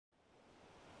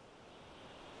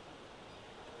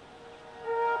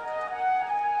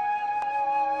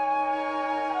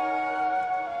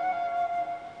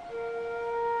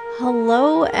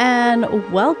Hello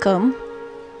and welcome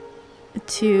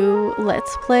to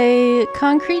Let's Play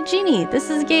Concrete Genie. This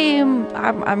is a game,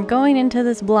 I'm going into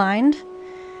this blind,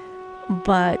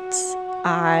 but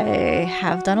I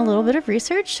have done a little bit of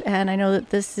research and I know that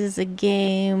this is a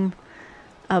game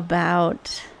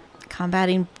about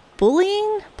combating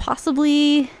bullying,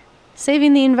 possibly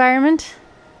saving the environment.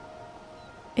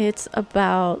 It's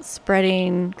about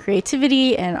spreading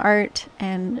creativity and art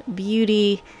and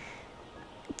beauty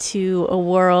to a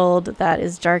world that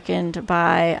is darkened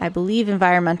by, I believe,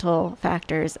 environmental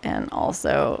factors and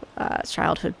also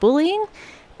childhood bullying.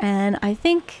 And I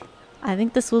think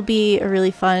this will be a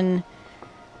really fun,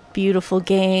 beautiful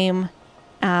game,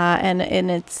 and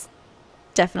it's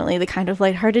definitely the kind of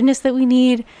lightheartedness that we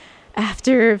need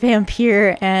after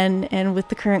Vampire and with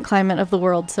the current climate of the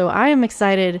world. So I am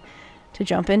excited to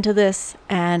jump into this,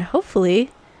 and hopefully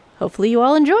you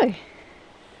all enjoy.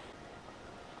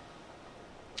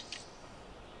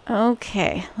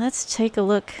 Okay, let's take a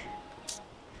look.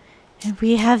 And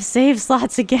we have save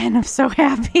slots again. I'm so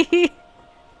happy.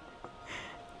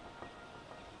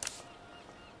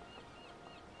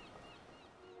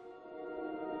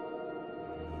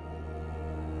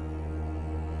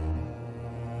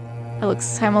 It looks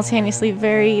simultaneously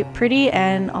very pretty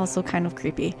and also kind of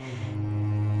creepy.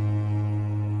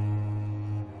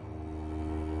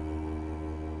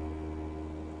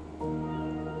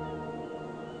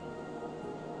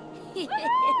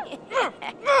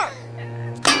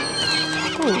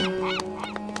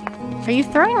 Are you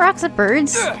throwing rocks at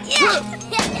birds? Yeah.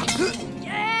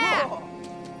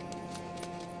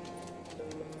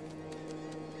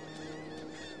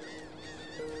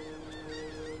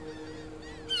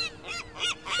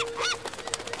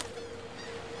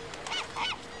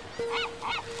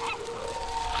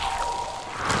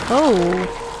 Oh.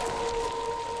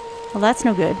 Well, that's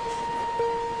no good.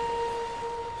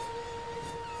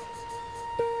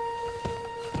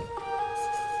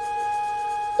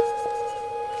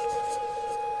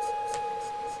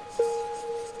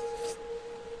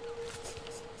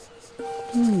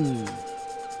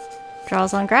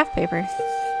 Draws on graph paper.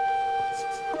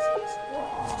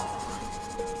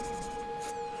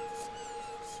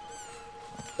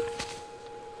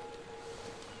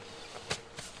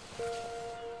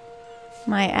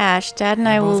 My Ash, Dad and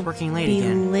I will be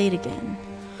late again.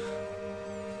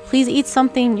 Please eat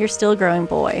something, you're still growing,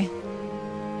 boy.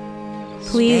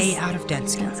 Please. Stay out of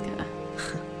Denska.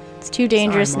 It's too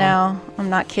dangerous now. I'm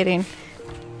not kidding.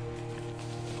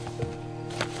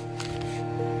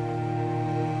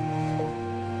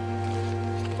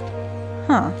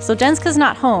 Huh. So Denska's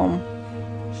not home.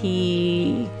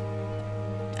 I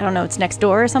don't know, it's next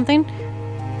door or something?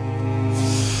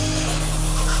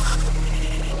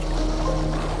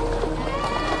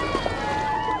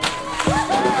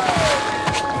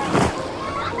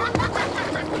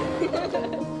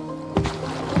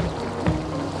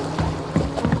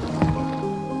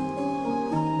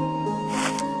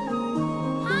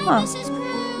 Hi, Mrs.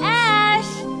 Cruz. Ash!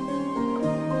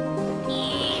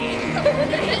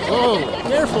 Oh,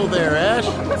 careful there, Ash.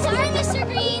 Sorry, Mr.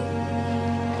 Green.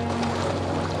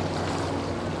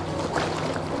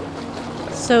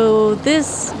 So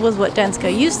this was what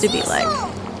Denska used to be like. Oh,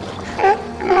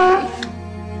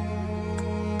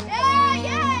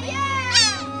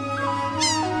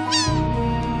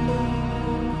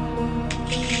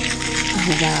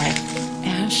 wow.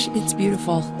 Ash, it's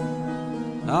beautiful.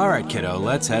 All right, kiddo,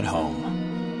 let's head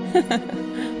home.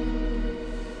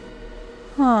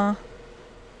 Huh.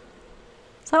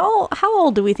 So how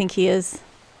old do we think he is?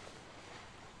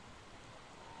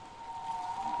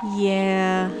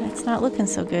 Yeah, it's not looking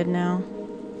so good now.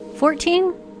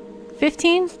 14?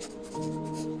 15?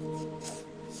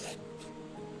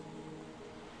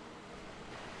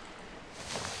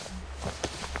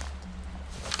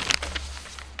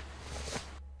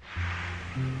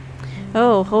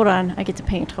 Oh, hold on. I get to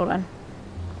paint. Hold on.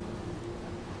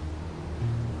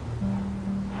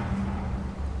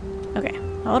 Okay.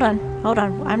 Hold on. Hold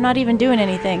on. I'm not even doing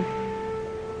anything.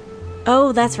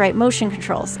 Oh, that's right. Motion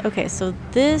controls. Okay, so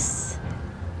this...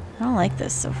 I don't like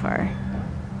this so far.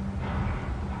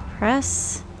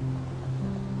 Press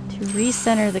to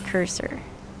recenter the cursor.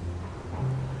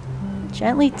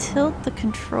 Gently tilt the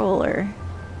controller.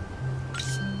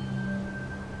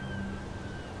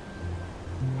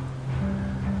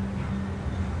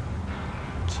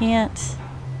 Can't...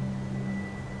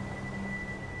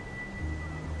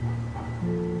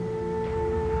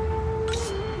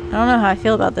 I don't know how I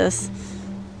feel about this.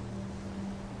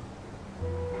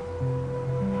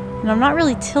 And I'm not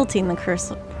really tilting the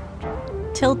cursor.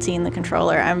 Tilting the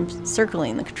controller. I'm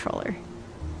circling the controller.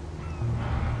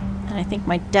 And I think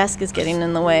my desk is getting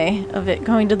in the way of it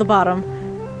going to the bottom.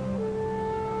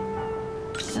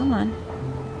 Come on.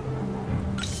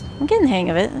 I'm getting the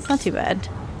hang of it. It's not too bad.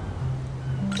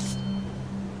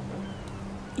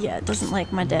 Yeah, it doesn't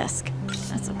like my desk.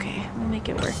 That's okay. We'll make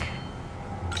it work.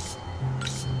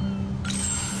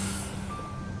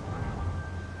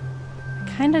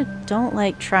 Kind of don't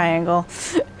like triangle.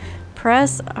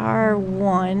 Press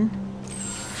R1.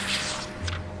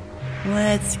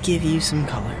 Let's give you some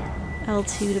color.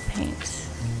 L2 to paint.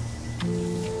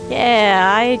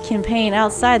 Yeah, I can paint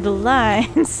outside the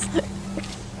lines.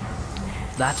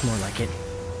 That's more like it.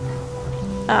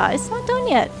 It's not done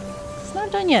yet. It's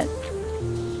not done yet.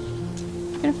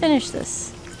 I'm gonna finish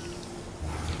this.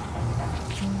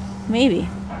 Maybe.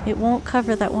 It won't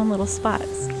cover that one little spot.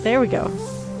 There we go.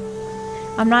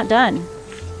 I'm not done.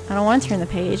 I don't want to turn the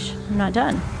page. I'm not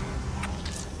done.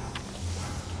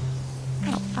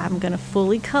 Oh, I'm gonna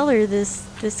fully color this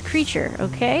creature,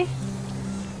 okay?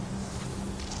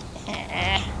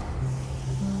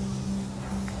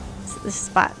 This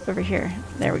spot over here.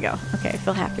 There we go. Okay, I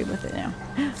feel happy with it now.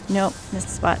 Nope, missed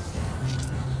the spot.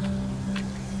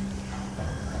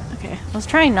 Okay, I was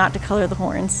trying not to color the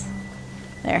horns.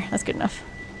 There, that's good enough.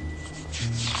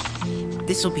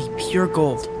 This will be pure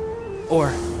gold.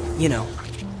 Or, you know,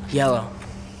 yellow.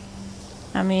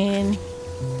 I mean,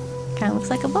 kind of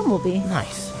looks like a bumblebee.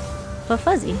 Nice. But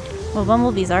fuzzy. Well,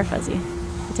 bumblebees are fuzzy.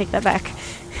 I take that back.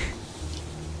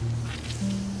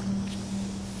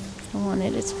 I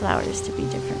wanted its flowers to be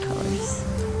different colors.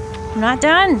 I'm not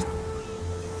done!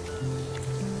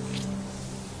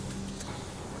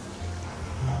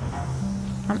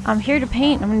 I'm here to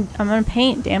paint. I'm gonna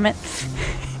paint, damn it.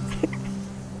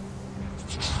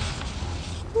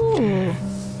 Ooh.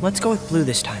 Let's go with blue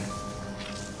this time.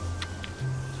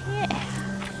 Yeah.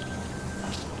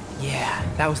 Yeah,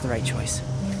 that was the right choice.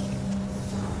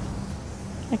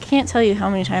 I can't tell you how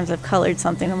many times I've colored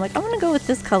something. I'm like, I'm gonna go with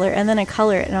this color, and then I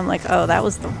color it, and I'm like, oh, that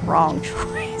was the wrong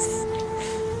choice.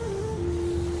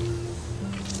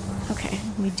 Okay,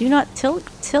 we do not tilt.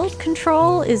 Tilt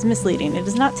control is misleading. It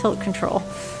is not tilt control.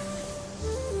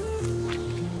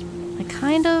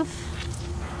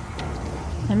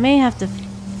 I may have to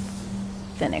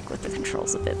finick with the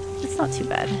controls a bit. It's not too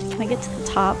bad. Can I get to the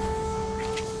top?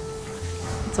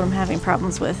 That's what I'm having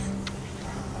problems with.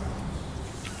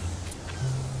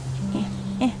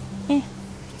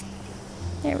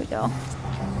 There we go.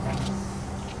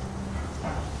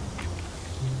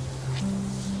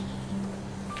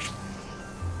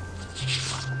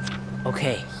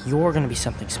 Okay, you're gonna be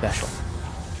something special.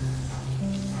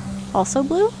 Also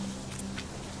blue?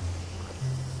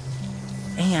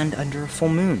 And under a full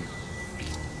moon.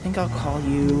 I think I'll call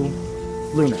you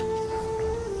Luna.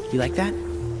 You like that?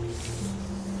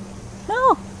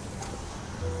 No.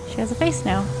 She has a face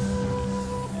now.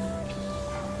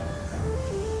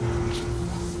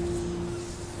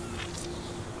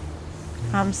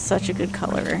 I'm such a good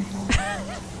colorer.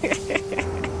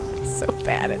 So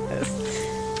bad at this.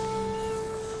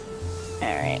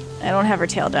 Alright, I don't have her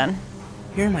tail done.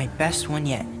 You're my best one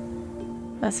yet.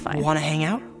 That's fine. Wanna hang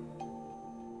out?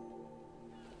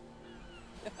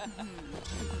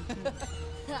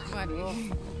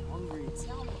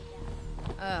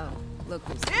 Oh, look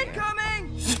who's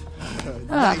incoming!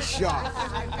 Nice shot.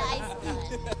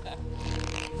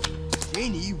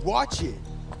 Genie, watch it.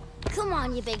 Come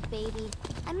on, you big baby.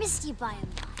 I missed you by a mile.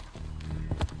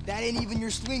 That ain't even your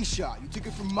slingshot. You took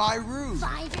it from my room.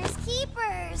 Finders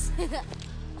keepers.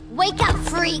 Wake up,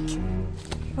 freak.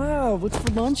 Wow, what's for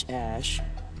lunch, Ash?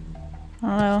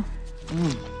 Oh.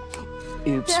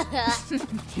 Oops.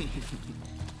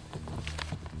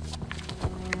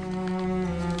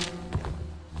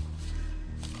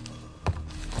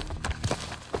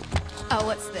 Oh,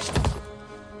 what's this?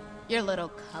 Your little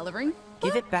coloring?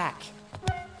 Give it back.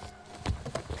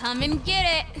 Come and get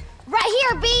it. Right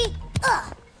here, B.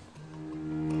 Ugh.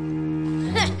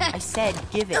 I said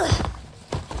give it.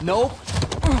 Nope.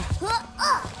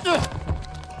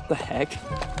 The heck?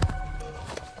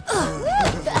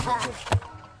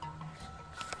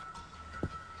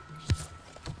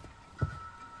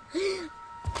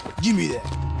 Give me that.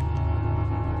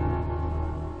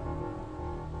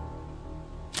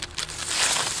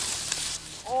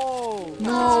 Oh,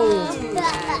 No.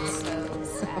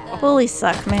 Bullies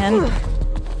suck, man.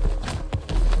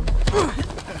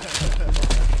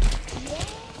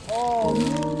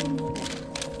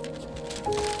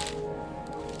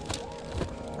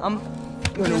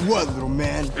 Gonna what, little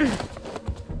man?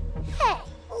 Hey,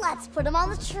 let's put him on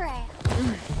the trail.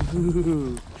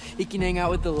 Ooh, he can hang out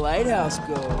with the Lighthouse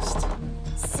ghost.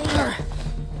 See ya.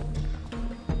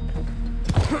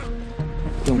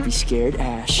 Don't be scared,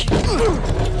 Ash.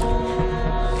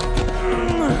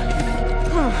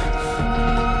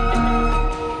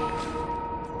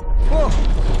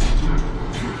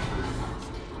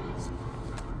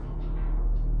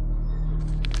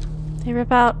 They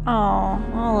rip out, oh,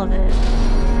 all of it.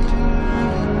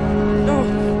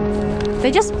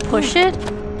 They just push it?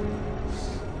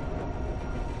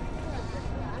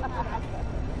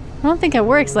 I don't think it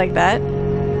works like that.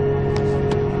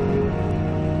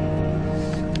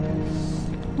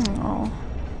 Oh.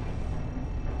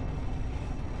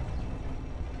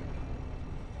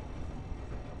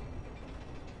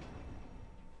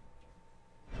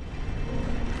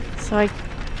 So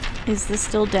is this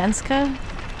still Denska?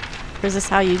 Or is this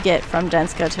how you get from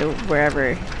Denska to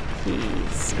wherever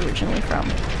he's originally from?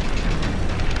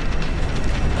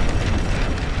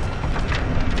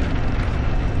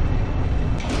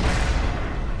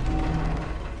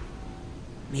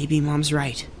 Maybe Mom's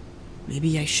right.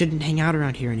 Maybe I shouldn't hang out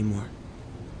around here anymore.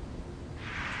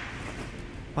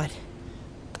 But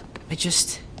it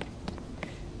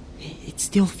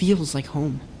still feels like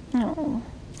home. Oh.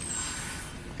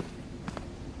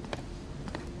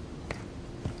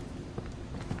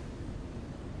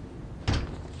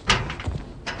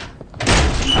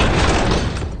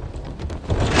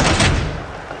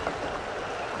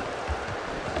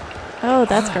 Oh,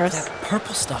 that's gross. That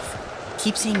purple stuff.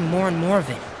 Keep seeing more and more of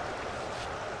it.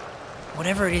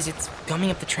 Whatever it is, it's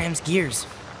gumming up the tram's gears.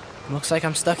 Looks like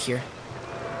I'm stuck here.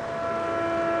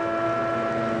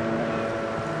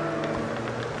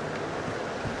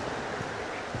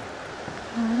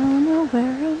 I don't know where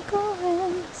I'm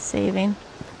going. Saving.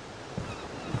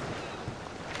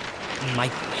 My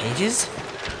pages?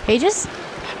 Pages?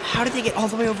 How did they get all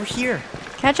the way over here?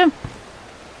 Catch him.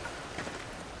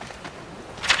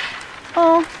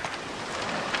 Oh.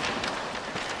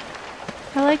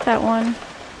 I like that one.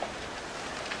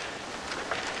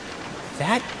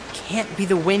 That can't be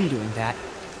the wind doing that.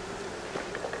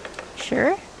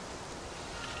 Sure.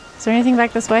 Is there anything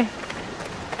back this way?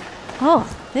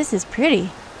 Oh, this is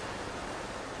pretty.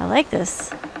 I like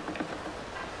this.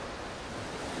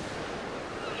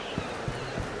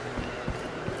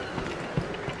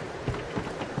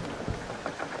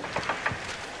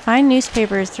 Find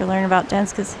newspapers to learn about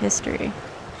Denska's history.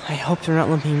 I hope they're not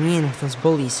lumping me in with those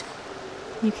bullies.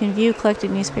 You can view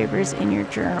collected newspapers in your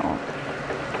journal.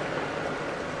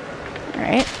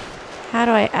 Alright. How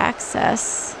do I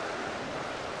access?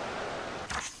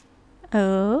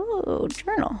 Oh,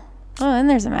 journal. Oh, and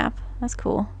there's a map. That's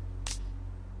cool.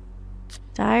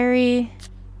 Diary.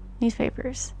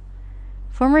 Newspapers.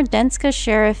 Former Denska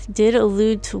sheriff did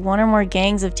allude to one or more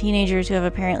gangs of teenagers who have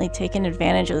apparently taken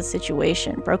advantage of the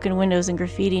situation. Broken windows and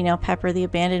graffiti now pepper the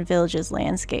abandoned village's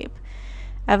landscape.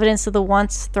 Evidence of the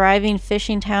once thriving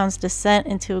fishing town's descent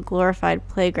into a glorified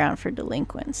playground for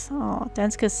delinquents. Oh,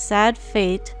 Denska's sad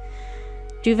fate.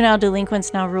 Juvenile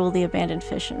delinquents now rule the abandoned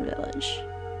fishing village.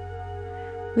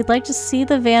 We'd like to see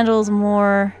the vandals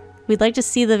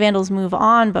move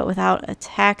on, but without a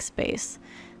tax base.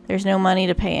 There's no money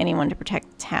to pay anyone to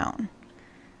protect the town.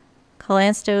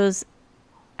 Calansto's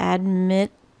admitter.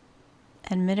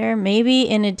 Maybe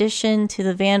in addition to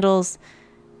the vandals,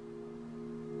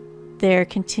 there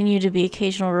continue to be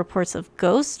occasional reports of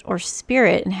ghost or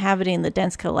spirit inhabiting the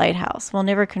Denska Lighthouse. While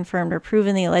never confirmed or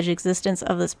proven, the alleged existence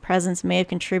of this presence may have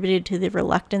contributed to the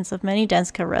reluctance of many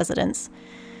Denska residents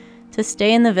to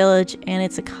stay in the village, and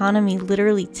its economy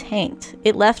literally tanked.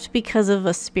 It left because of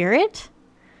a spirit?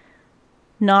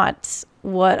 Not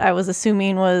what I was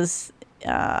assuming was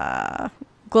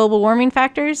global warming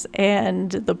factors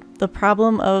and the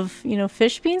problem of,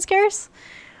 fish being scarce.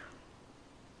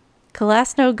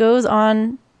 Kalasno goes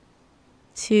on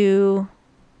to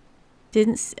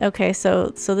okay, so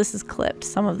this is clipped.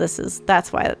 Some of this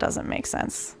that's why that doesn't make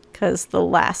sense, because the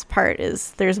last part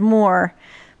is there's more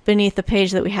beneath the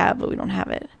page that we have, but we don't have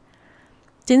it.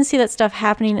 Didn't see that stuff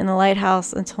happening in the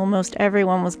lighthouse until most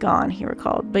everyone was gone, he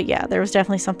recalled. But yeah, there was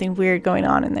definitely something weird going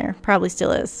on in there. Probably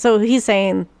still is. So he's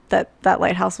saying that that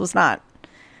lighthouse was not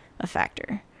a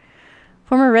factor.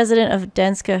 Former resident of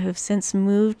Denska who've since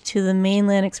moved to the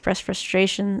mainland expressed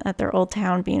frustration at their old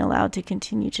town being allowed to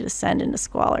continue to descend into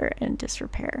squalor and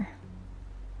disrepair.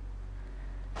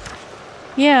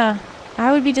 Yeah,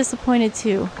 I would be disappointed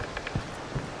too.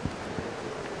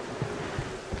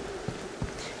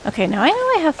 Okay, now I know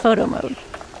I have photo mode.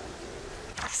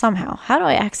 Somehow. How do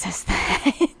I access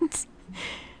that?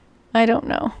 I don't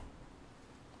know.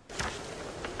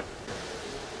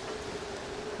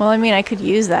 Well, I mean, I could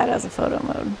use that as a photo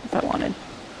mode if I wanted.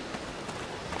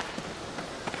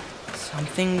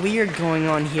 Something weird going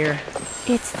on here.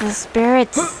 It's the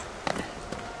spirits.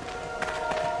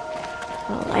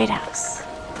 Lighthouse.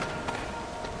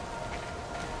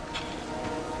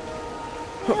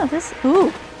 Oh, this.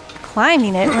 Ooh.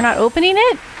 Climbing it. We're not opening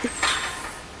it?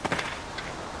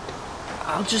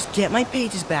 I'll just get my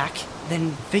pages back,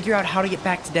 then figure out how to get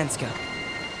back to Denska.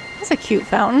 That's a cute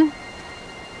fountain.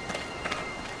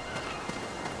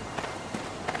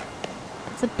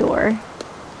 It's a door.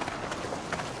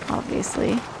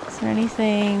 Obviously. Is there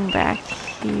anything back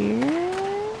here?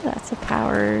 That's a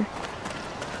power.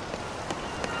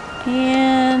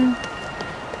 And...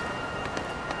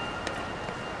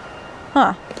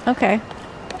 Huh. Okay.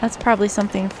 That's probably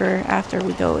something for after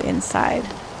we go inside.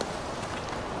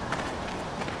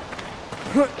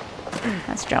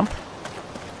 Let's jump.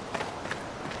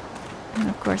 And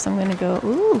of course I'm gonna go...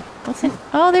 Ooh! What's it?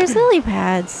 Oh, there's lily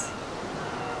pads!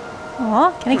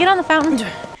 Aw, can I get on the fountain?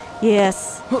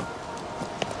 Yes.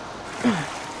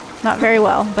 Not very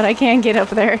well, but I can get up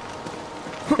there.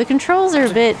 The controls are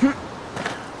a bit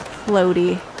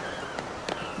floaty.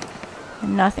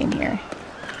 Nothing here.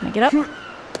 Can I get up? No.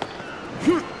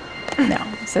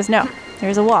 It says no.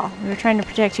 There's a wall. We were trying to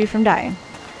protect you from dying.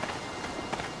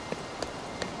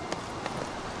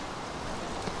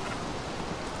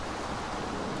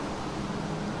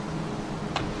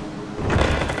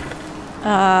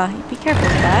 Be careful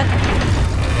with that.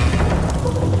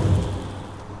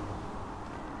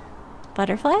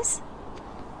 Butterflies?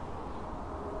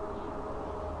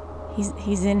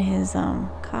 He's in his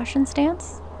caution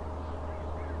stance.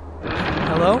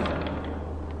 Hello?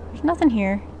 There's nothing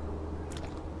here.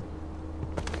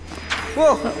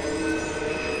 Whoa!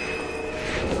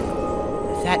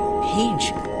 That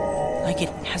page, like it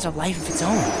has a life of its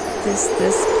own.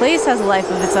 This place has a life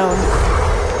of its own.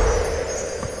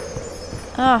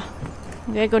 Ah,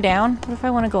 we gotta go down. What if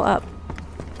I want to go up?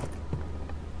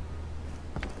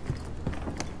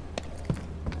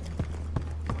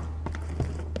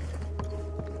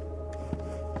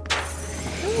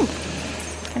 Ooh,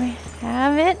 can I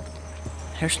have it?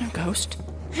 There's no ghost.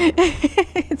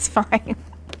 It's fine.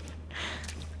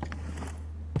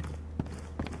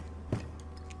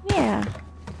 Yeah.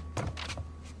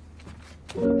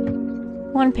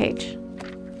 One page.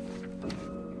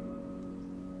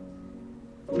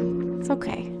 It's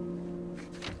okay.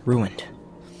 Ruined.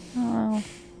 Oh.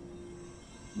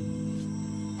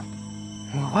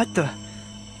 What the?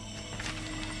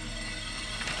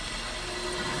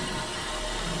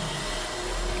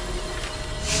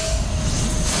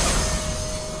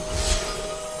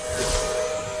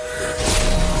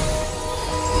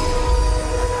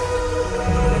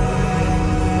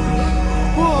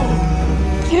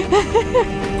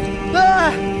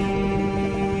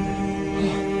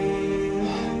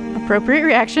 Appropriate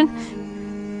reaction.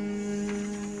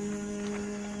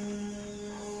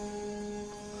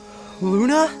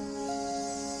 Luna?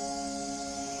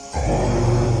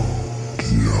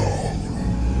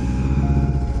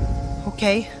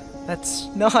 Okay, that's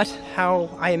not how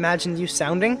I imagined you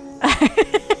sounding.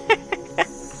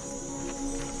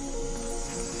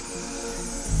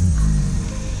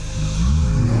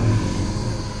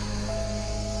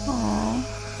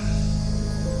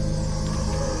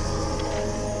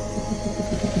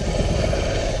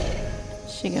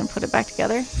 She gonna put it back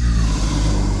together?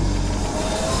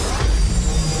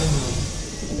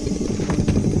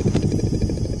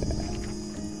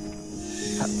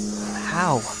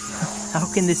 How?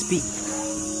 How can this be?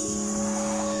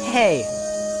 Hey!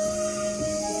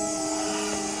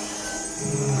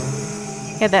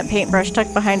 He had that paintbrush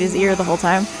tucked behind his ear the whole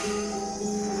time.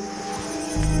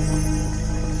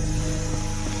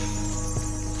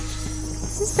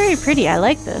 This is very pretty. I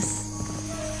like this.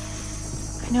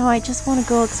 I know, I just want to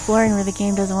go exploring where the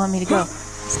game doesn't want me to go. I'm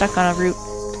stuck on a route.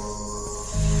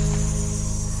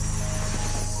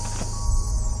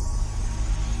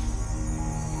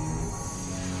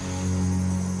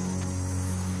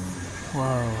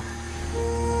 Whoa.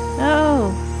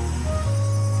 Oh!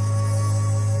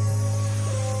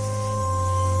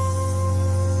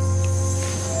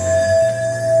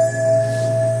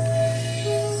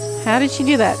 How did she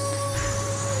do that?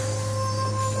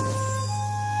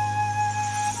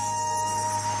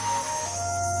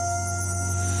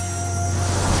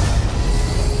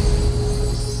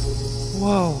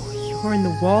 Whoa, you're in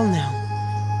the wall now.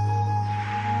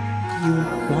 You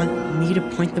want me to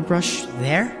point the brush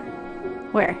there?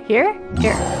 Where? Here?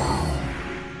 Here.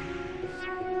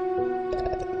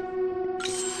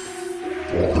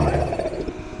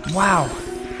 Wow,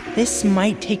 this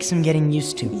might take some getting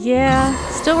used to. Yeah,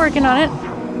 still working on it.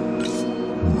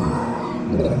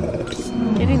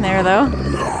 Getting there, though.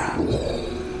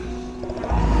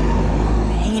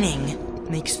 Painting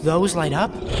makes those light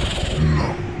up?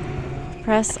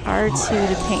 Press R2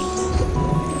 to paint.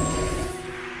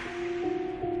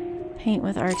 Paint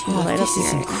with R2 to light up This the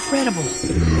is area. incredible.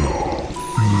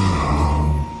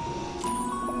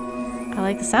 I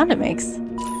like the sound it makes.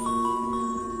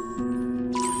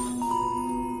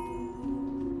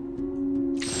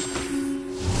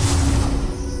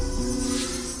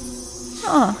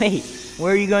 Oh, Wait,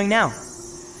 where are you going now?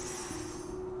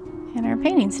 and our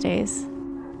painting stays.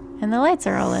 And the lights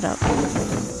are all lit up.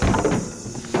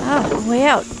 Ah, way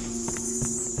out.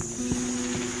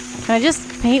 Can I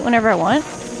just paint whenever I want?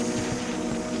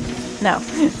 No,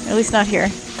 at least not here.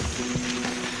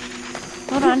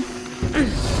 Hold on.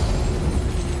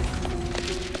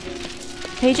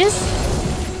 Pages?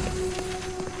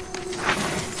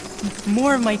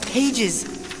 More of my pages.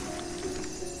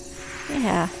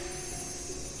 Yeah.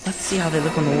 Let's see how they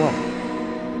look on the wall.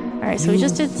 Alright, so we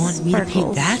just did want me to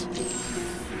paint sparkles. that?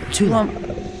 Too Well,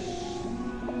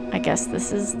 long. I guess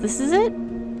this is it?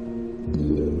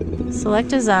 Select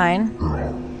design.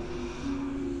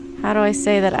 How do I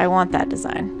say that I want that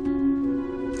design?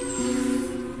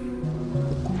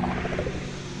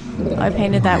 Oh, I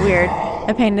painted that weird.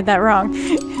 I painted that wrong.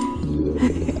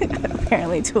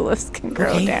 Apparently tulips can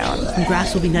grow down. Some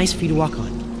grass will be nice for you to walk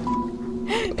on.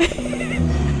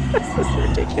 This is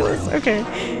ridiculous. Okay.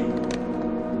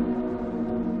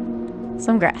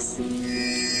 Some grass.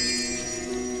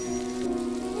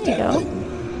 There you go.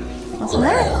 Want some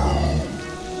more?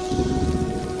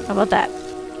 How about that?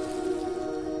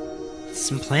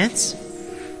 Some plants?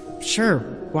 Sure,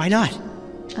 why not?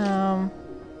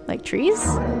 Like trees?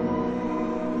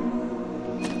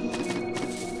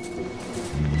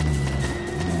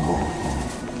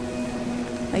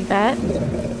 Like that?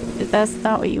 That's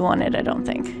not what you wanted, I don't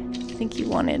think. I think you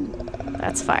wanted...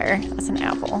 That's fire. That's an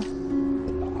apple.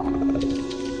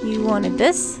 You wanted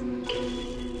this?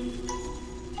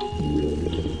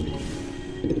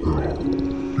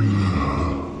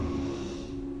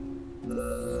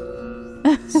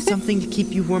 Something to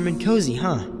keep you warm and cozy,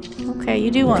 huh? Okay,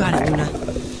 you do want Got that. it, Luna.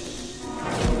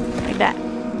 Like that.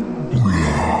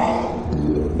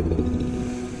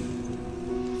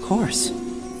 Of course.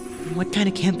 What kind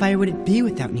of campfire would it be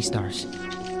without any stars?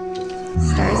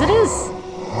 Stars it is.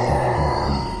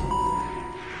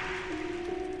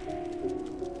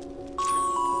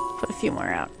 Put a few more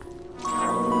out.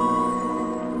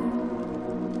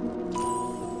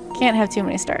 Can't have too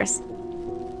many stars.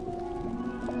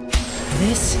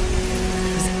 This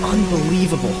is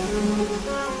unbelievable.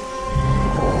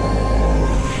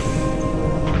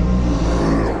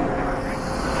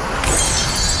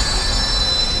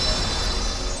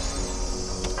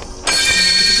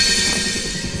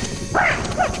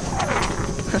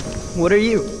 What are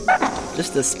you?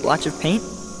 Just a splotch of paint?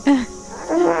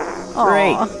 Aw.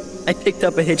 Great. I picked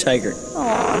up a hitchhiker.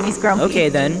 Aw, he's grumpy. Okay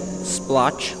then,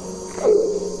 splotch.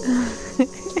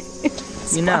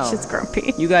 You know, Splash is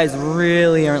grumpy. you guys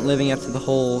really aren't living up to the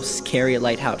whole scary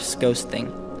lighthouse ghost thing.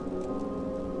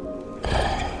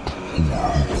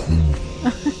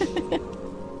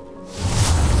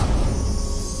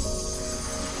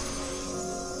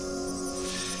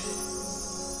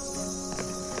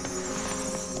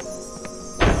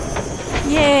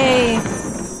 Yay!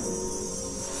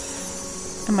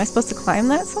 Am I supposed to climb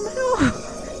that somehow?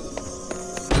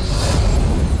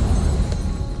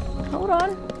 Hold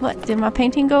on. What? Did my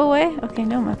painting go away? Okay,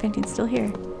 no, my painting's still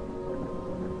here.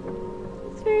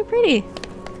 It's very pretty.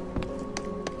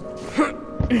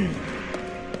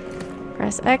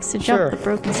 Press X to jump Sure. the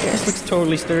broken This stairs. looks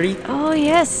totally sturdy. Oh,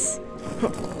 yes!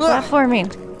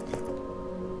 Platforming.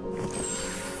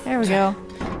 There we go.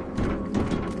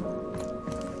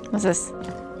 What's this?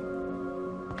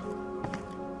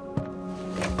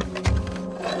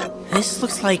 This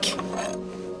looks like...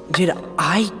 Did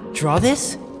I draw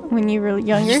this? When you were I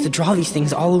younger? used to draw these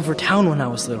things all over town when I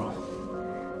was little.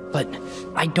 But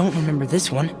I don't remember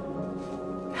this one.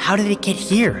 How did it get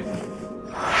here?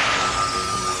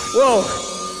 Whoa!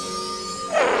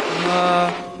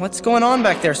 What's going on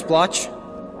back there, Splotch?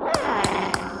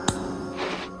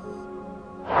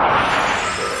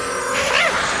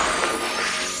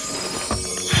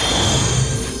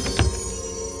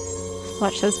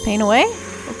 Watch those paint away.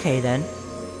 Okay then.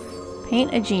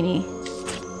 Paint a genie.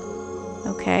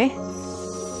 Okay.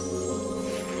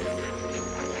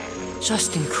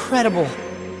 Just incredible.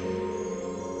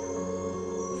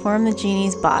 Form the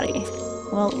genie's body.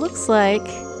 Well, it looks like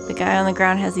the guy on the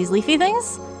ground has these leafy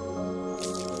things.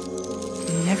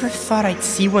 Never thought I'd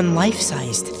see one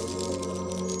life-sized.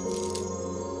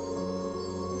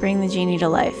 Bring the genie to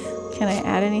life. Can I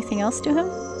add anything else to him?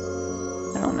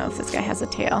 I don't know if this guy has a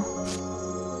tail.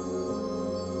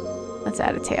 Let's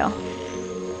add a tail.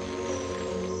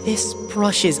 This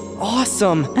brush is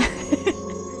awesome!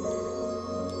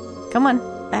 Come on.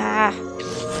 Ah.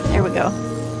 There we go.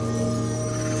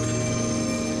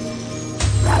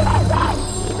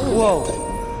 Whoa.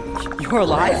 You're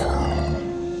alive?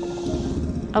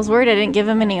 I was worried I didn't give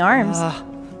him any arms.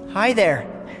 Hi there.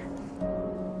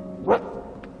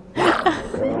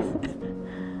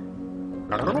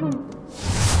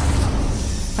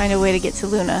 Find a way to get to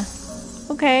Luna.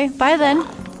 Okay, bye then.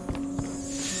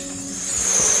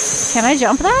 Can I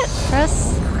jump that?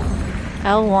 Press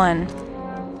L1.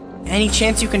 Any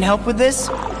chance you can help with this?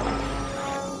 Ooh.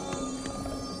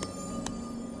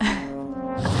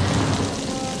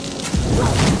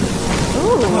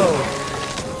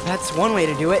 Whoa. That's one way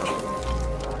to do it.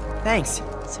 Thanks.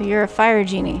 So you're a fire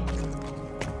genie.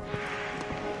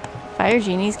 Fire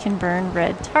genies can burn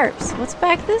red tarps. What's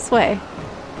back this way?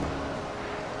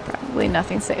 Probably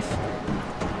nothing safe.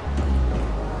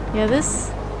 Yeah,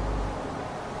 this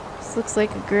looks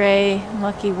like a gray,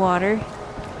 mucky water.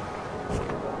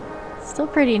 Still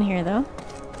pretty in here, though.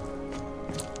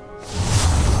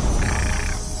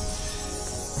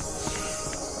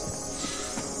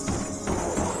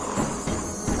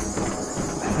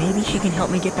 Maybe she can help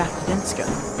me get back to Denska.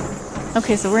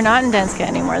 Okay, so we're not in Denska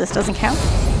anymore. This doesn't count?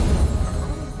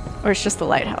 Or it's just the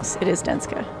lighthouse. It is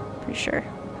Denska. Pretty sure.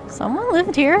 Someone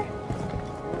lived here.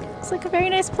 Looks like a very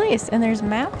nice place. And there's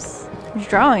maps. There's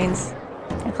drawings.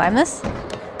 Can I climb this?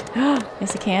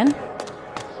 Yes, I can.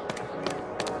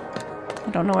 I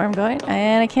don't know where I'm going.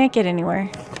 And I can't get anywhere.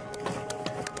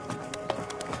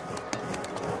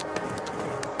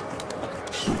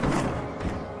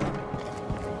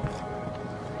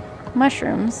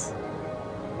 Mushrooms.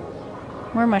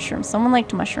 More mushrooms. Someone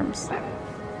liked mushrooms.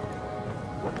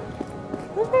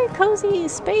 A very cozy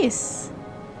space.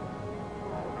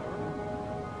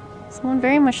 Someone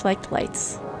very much liked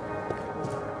lights.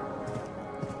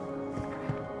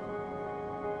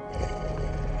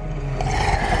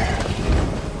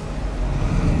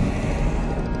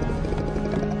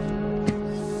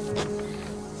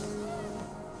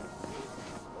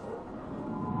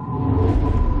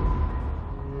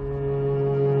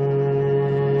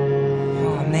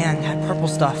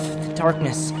 Stuff, the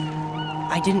darkness.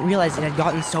 I didn't realize it had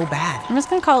gotten so bad. I'm just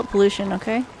gonna call it pollution,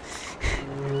 okay?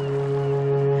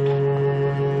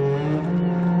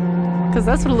 Because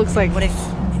that's what it looks like. What if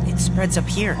it spreads up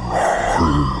here?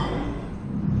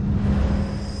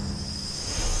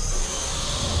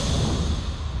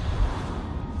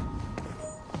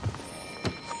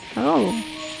 Oh.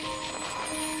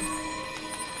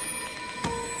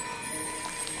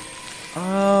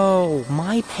 Oh,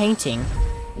 my painting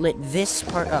lit this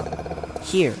part up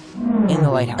here in the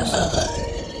lighthouse.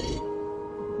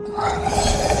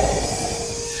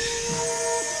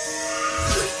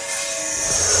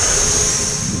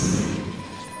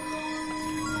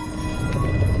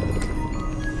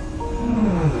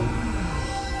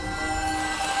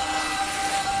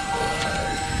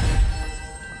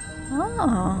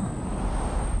 Oh.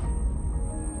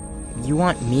 You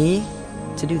want me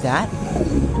to do that?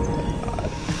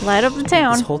 Light up the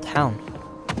town. This whole town.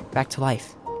 Back to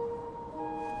life.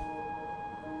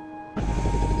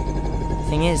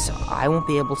 Thing is, I won't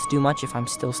be able to do much if I'm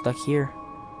still stuck here.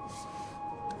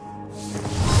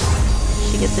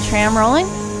 She gets the tram rolling.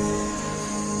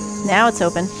 Now it's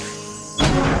open.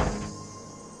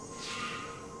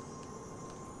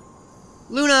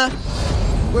 Luna!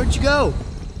 Where'd you go?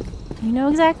 You know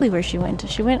exactly where she went.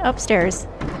 She went upstairs.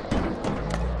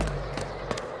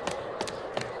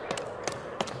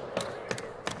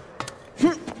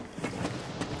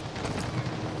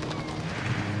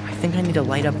 I think I need to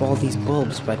light up all these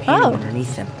bulbs by painting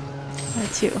underneath them.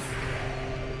 That too.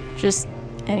 Just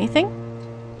anything?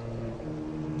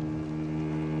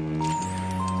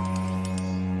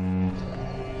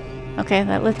 Okay,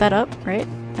 that lit that up, right?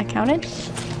 That counted?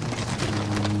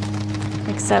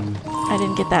 Except I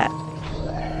didn't get that.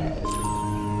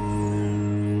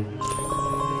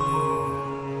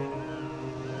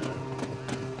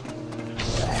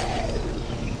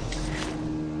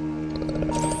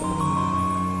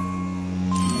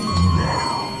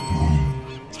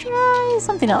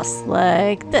 Something else,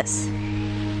 like this.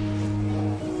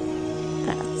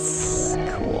 That's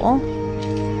cool.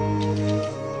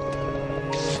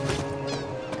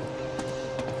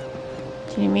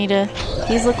 Do you need me to...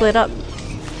 These look lit up.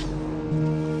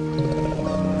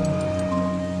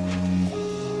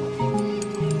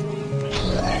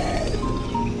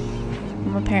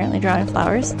 I'm apparently drawing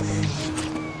flowers.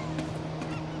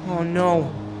 Oh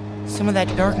no. Some of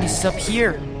that darkness is up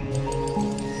here.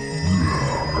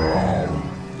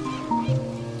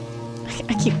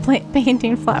 I keep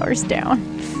painting flowers down.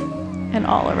 and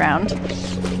all around.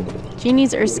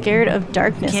 Genies are scared of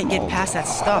darkness. Can't get past that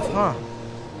stuff, huh?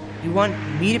 You want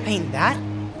me to paint that?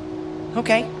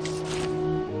 Okay.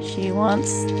 She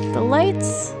wants the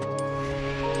lights.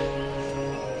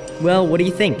 Well, what do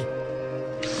you think?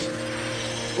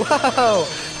 Whoa!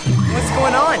 What's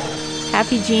going on?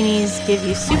 Happy genies give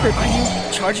you super paint. Are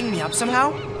you charging me up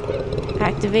somehow?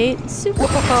 Activate super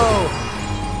paint. Whoa!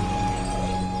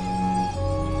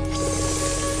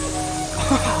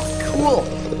 Cool!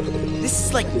 This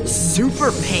is like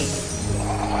super paint.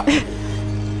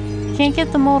 Can't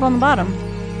get the mold on the bottom.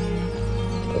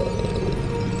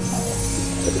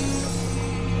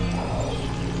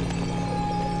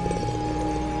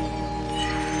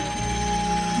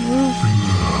 Move.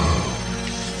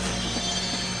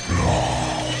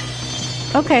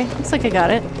 Okay, looks like I got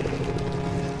it.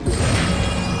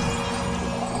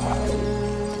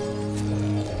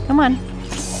 Come on.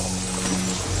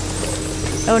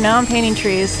 Oh, now I'm painting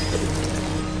trees.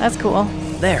 That's cool.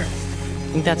 There. I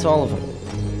think that's all of them.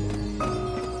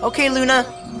 Okay, Luna.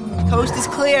 Coast is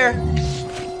clear.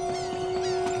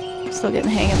 Still getting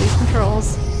the hang of these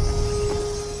controls.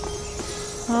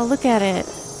 Oh, look at it.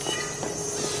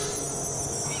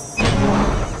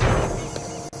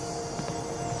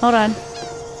 Hold on.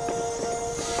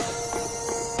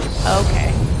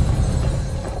 Okay.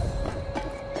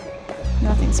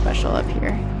 Nothing special up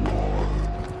here.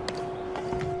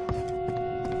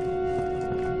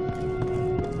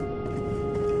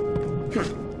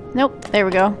 Nope, there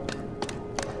we go.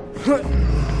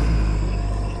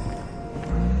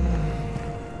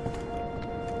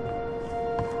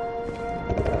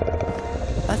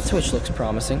 That switch looks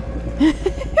promising.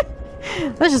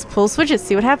 Let's just pull switches,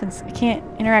 see what happens. I can't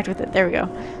interact with it. There we go.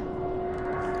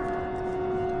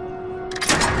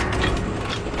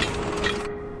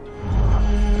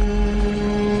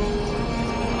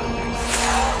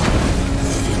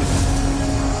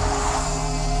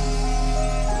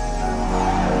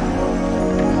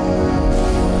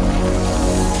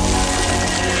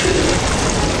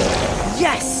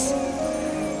 Yes!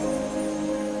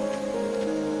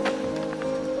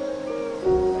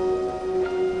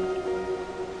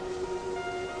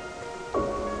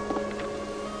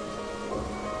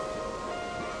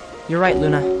 You're right,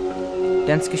 Luna.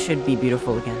 Denska should be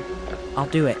beautiful again. I'll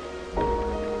do it.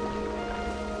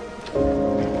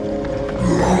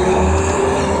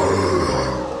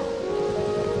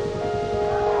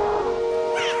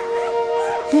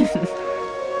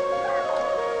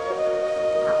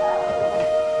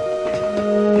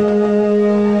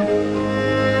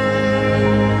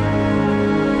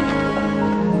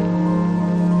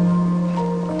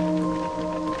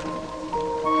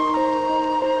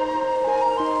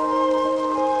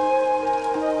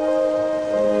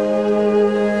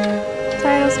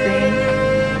 Title screen.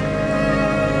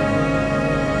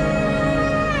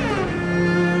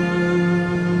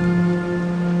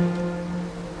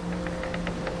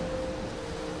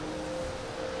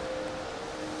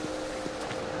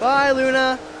 Bye,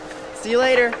 Luna. See you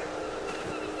later.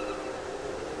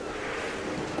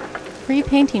 Free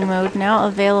painting mode now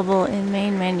available in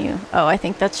main menu. Oh, I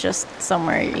think that's just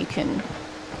somewhere you can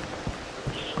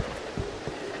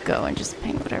go and just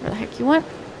paint whatever the heck you want.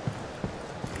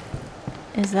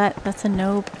 Is that's a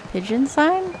no pigeon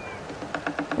sign?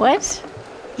 What?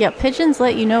 Yeah, pigeons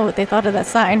let you know what they thought of that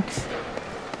sign.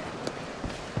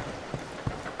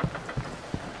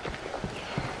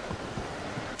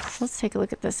 Let's take a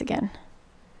look at this again.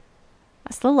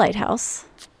 That's the lighthouse.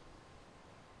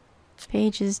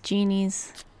 Pages,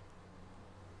 genies.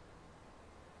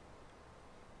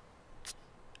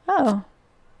 Oh.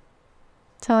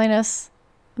 Telling us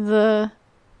the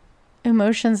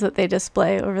emotions that they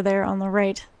display over there on the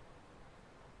right.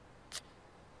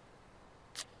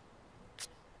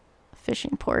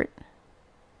 Fishing port.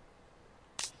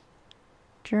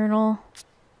 Journal.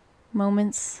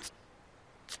 Moments.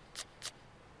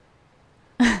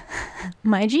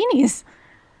 My genies.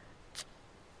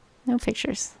 No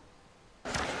pictures.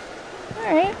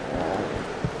 Alright.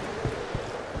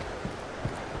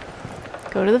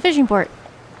 Go to the fishing port.